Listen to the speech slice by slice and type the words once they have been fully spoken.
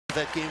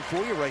That game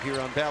for you right here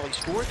on Bally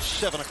Sports.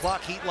 7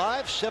 o'clock Heat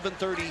Live,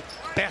 7:30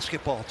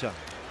 basketball time.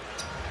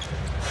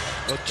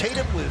 Well,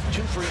 Tatum with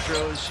 2 free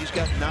throws. He's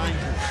got 9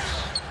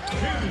 points. 2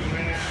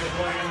 minutes to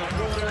play in the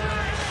quarter.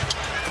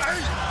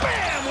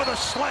 Bam with a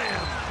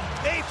slam.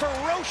 A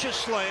ferocious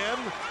slam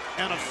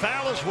and a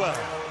foul as well.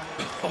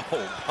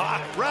 Oh,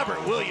 my.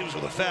 Robert Williams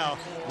with a foul.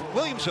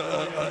 Williams,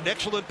 an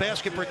excellent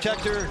basket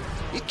protector.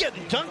 He's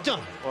getting dunked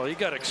on. Well, he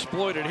got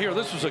exploited here.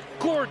 This was a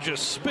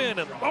gorgeous spin,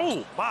 and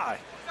oh, my.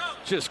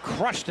 Just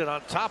crushed it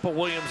on top of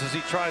Williams as he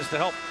tries to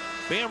help.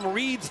 Bam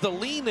reads the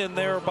lean in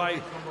there by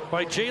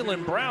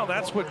Jaylen Brown.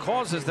 That's what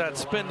causes that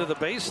spin to the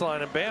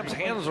baseline, and Bam's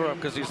hands are up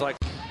because he's like...